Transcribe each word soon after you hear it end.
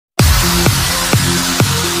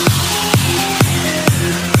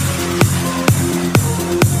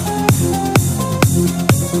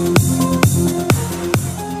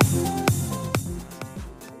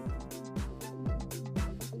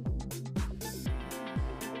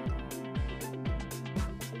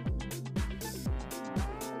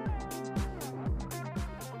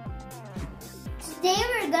Today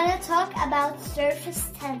we're gonna talk about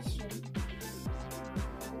surface tension.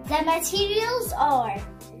 The materials are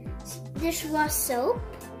dishwash soap,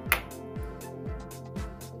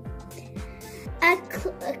 a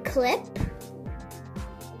clip,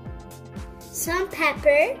 some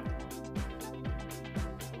pepper,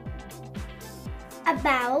 a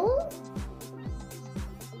bowl,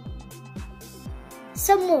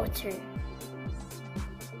 some water.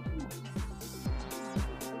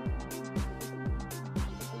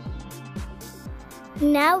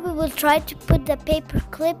 Now we will try to put the paper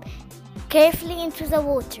clip carefully into the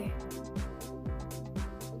water.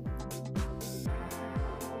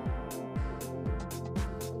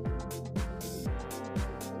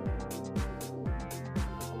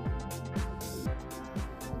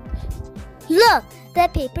 Look, the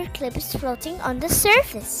paper clip is floating on the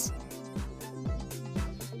surface.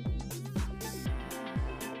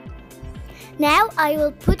 Now I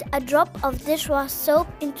will put a drop of dishwash soap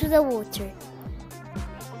into the water.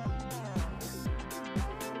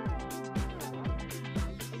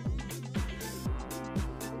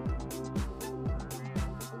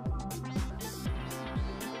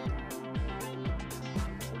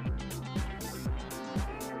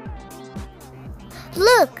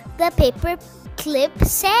 Look, the paper clip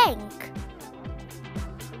sank.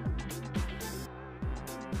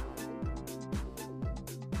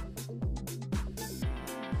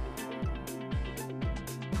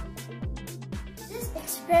 This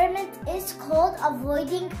experiment is called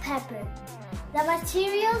avoiding pepper. The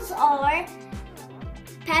materials are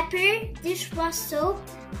pepper, dishwash soap,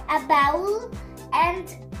 a bowl, and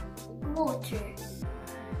water.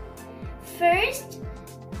 First,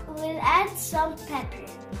 we'll add some pepper.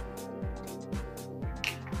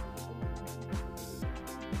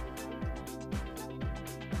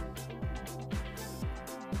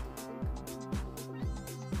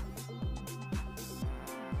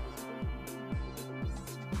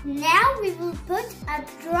 Now we will put a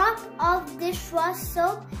drop of dishwash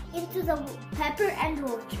soap into the pepper and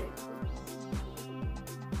water.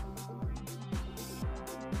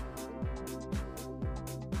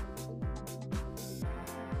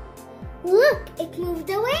 Look, it moved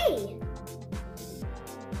away.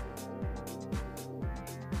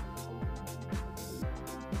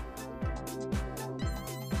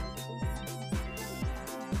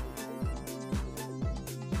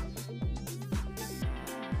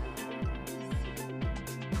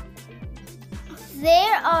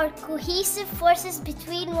 There are cohesive forces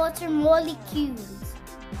between water molecules.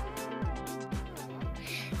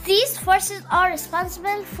 These forces are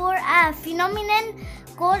responsible for a phenomenon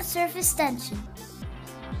called surface tension.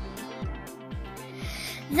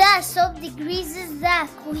 The soap decreases the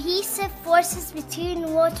cohesive forces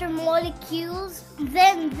between water molecules,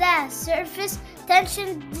 then the surface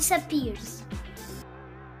tension disappears.